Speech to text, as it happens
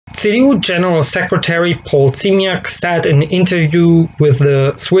CDU General Secretary Paul Ziemaik said in an interview with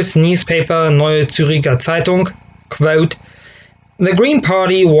the Swiss newspaper Neue Zürcher Zeitung, quote, "The Green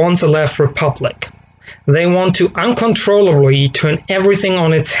Party wants a left republic. They want to uncontrollably turn everything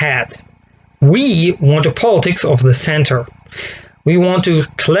on its head. We want a politics of the center. We want to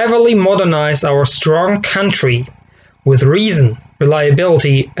cleverly modernize our strong country with reason,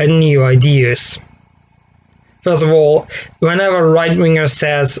 reliability and new ideas." First of all, whenever a right-winger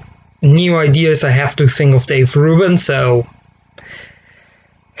says new ideas, I have to think of Dave Rubin, so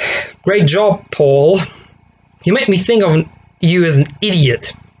great job, Paul. You make me think of you as an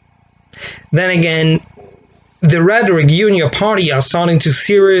idiot. Then again, the rhetoric you and your party are starting to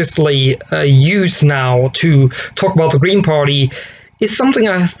seriously use now to talk about the Green Party is something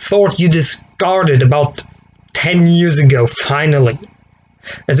I thought you discarded about 10 years ago, finally.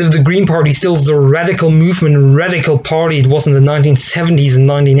 As if the Green Party still is the radical movement, radical party it was in the 1970s and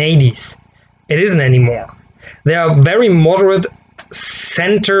 1980s. It isn't anymore. They are a very moderate,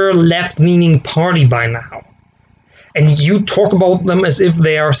 center-left-leaning party by now. And you talk about them as if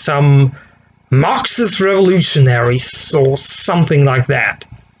they are some Marxist revolutionaries or something like that.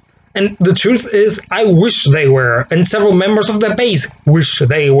 And the truth is, I wish they were, and several members of their base wish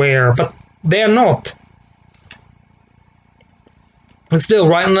they were, but they are not. And still,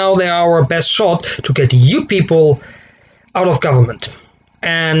 right now, they are our best shot to get you people out of government.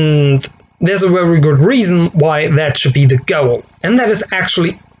 And there's a very good reason why that should be the goal. And that is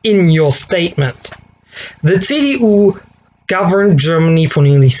actually in your statement. The CDU governed Germany for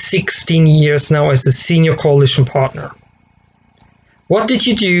nearly 16 years now as a senior coalition partner. What did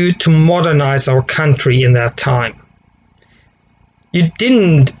you do to modernize our country in that time? You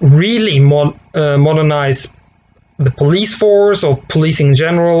didn't really modernize the police force or policing in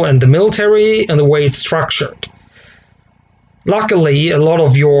general and the military and the way it's structured. Luckily, a lot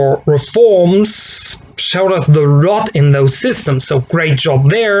of your reforms showed us the rot in those systems, so great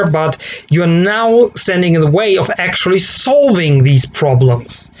job there, but you're now standing in the way of actually solving these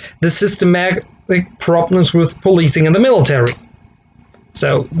problems, the systematic problems with policing and the military.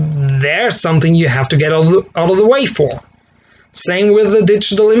 So there's something you have to get out of the way for. Same with the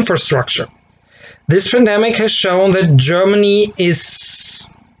digital infrastructure. This pandemic has shown that Germany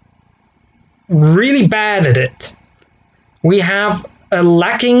is really bad at it. We have a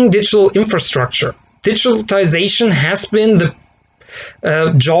lacking digital infrastructure. Digitalization has been the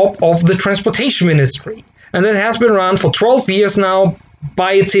job of the transportation ministry, and that has been run for 12 years now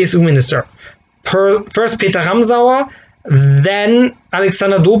by a CSU minister. First Peter Ramsauer, then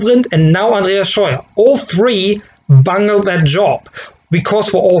Alexander Dobrindt, and now Andreas Scheuer. All three bungled that job. Because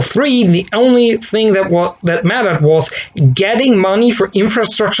for all three, the only thing that mattered was getting money for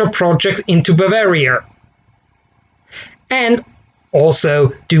infrastructure projects into Bavaria. And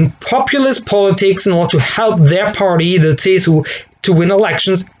also doing populist politics in order to help their party, the CSU, to win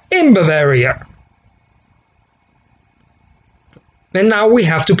elections in Bavaria. And now we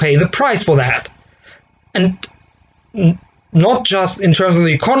have to pay the price for that. And not just in terms of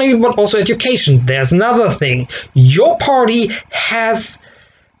the economy, but also education. There's another thing. Your party has,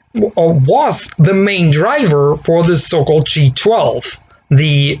 or was, the main driver for the so-called G12,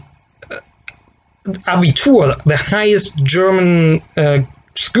 the Abitur, the highest German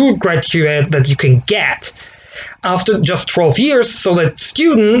school graduate that you can get after just 12 years, so that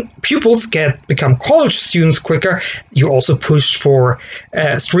pupils become college students quicker. You also pushed for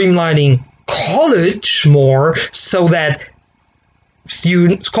streamlining college more, so that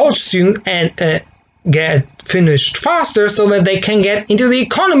college students get finished faster, so that they can get into the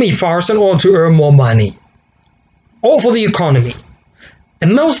economy faster in order to earn more money. All for the economy.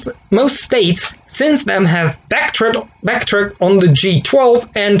 And most states since then have backtracked on the G12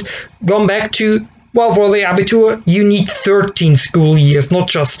 and gone back to, well, for the Abitur, you need 13 school years, not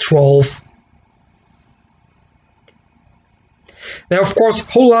just 12. There are, of course,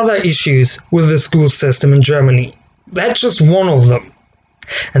 whole other issues with the school system in Germany. That's just one of them.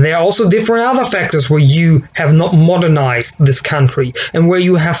 And there are also different other factors where you have not modernized this country and where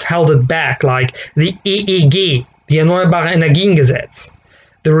you have held it back, like the EEG, the Erneuerbare Energiengesetz,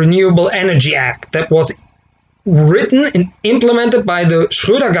 the Renewable Energy Act that was written and implemented by the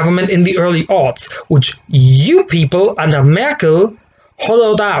Schröder government in the early aughts, which you people under Merkel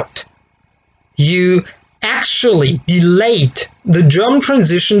hollowed out. You actually delayed the German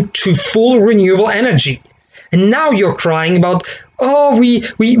transition to full renewable energy. And now you're crying about, oh, we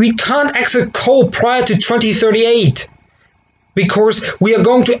can't exit coal prior to 2038 because we are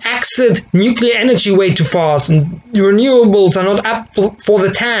going to exit nuclear energy way too fast and renewables are not up for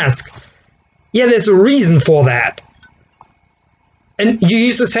the task. Yeah, there's a reason for that. And you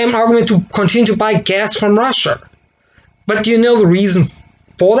use the same argument to continue to buy gas from Russia. But do you know the reason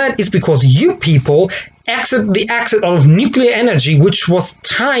for that? Is because you people the exit out of nuclear energy, which was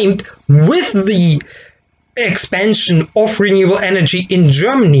timed with the expansion of renewable energy in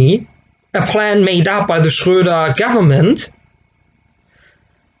Germany, a plan made up by the Schröder government.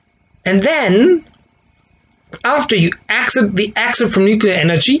 And then, after you exit from nuclear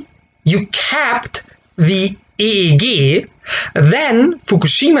energy, you capped the EEG. Then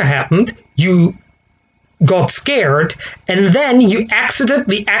Fukushima happened, you got scared, and then you exited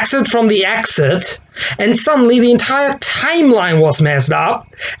the exit from the exit, and suddenly the entire timeline was messed up.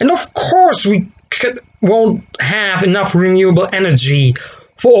 And of course we won't have enough renewable energy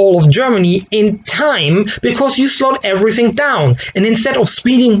for all of Germany in time, because you slowed everything down. And instead of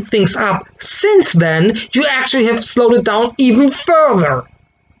speeding things up since then, you actually have slowed it down even further.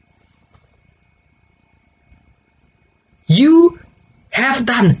 You have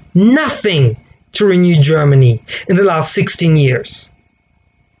done nothing to renew Germany in the last 16 years.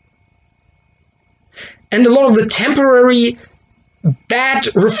 And a lot of the temporary bad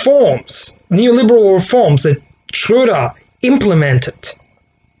reforms, neoliberal reforms that Schröder implemented,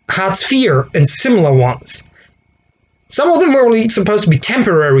 Hartz IV and similar ones, some of them were only supposed to be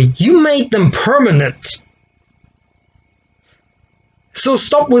temporary. You made them permanent. So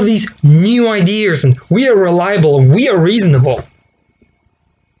stop with these new ideas and we are reliable and we are reasonable.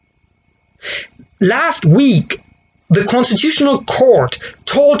 Last week, the Constitutional Court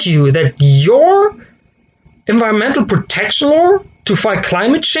told you that your environmental protection law to fight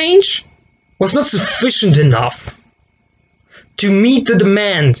climate change was not sufficient enough to meet the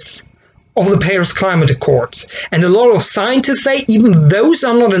demands of the Paris Climate Accords. And a lot of scientists say even those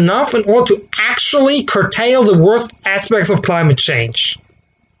are not enough in order to actually curtail the worst aspects of climate change.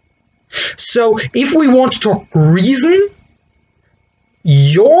 So if we want to talk reason,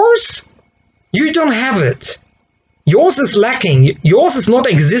 you don't have it. Yours is lacking. Yours is not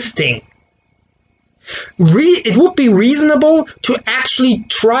existing. It would be reasonable to actually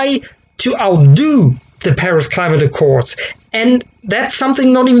try to outdo the Paris Climate Accords. And that's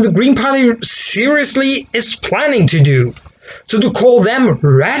something not even the Green Party seriously is planning to do. So to call them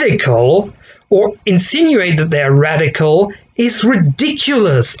radical or insinuate that they're radical is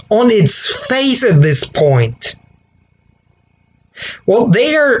ridiculous on its face at this point. What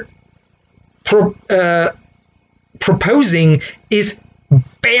they are proposing is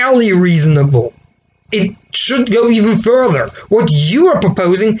barely reasonable. It should go even further. What you are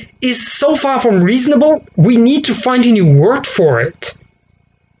proposing is so far from reasonable, we need to find a new word for it.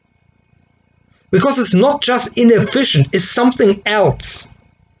 Because it's not just inefficient, it's something else.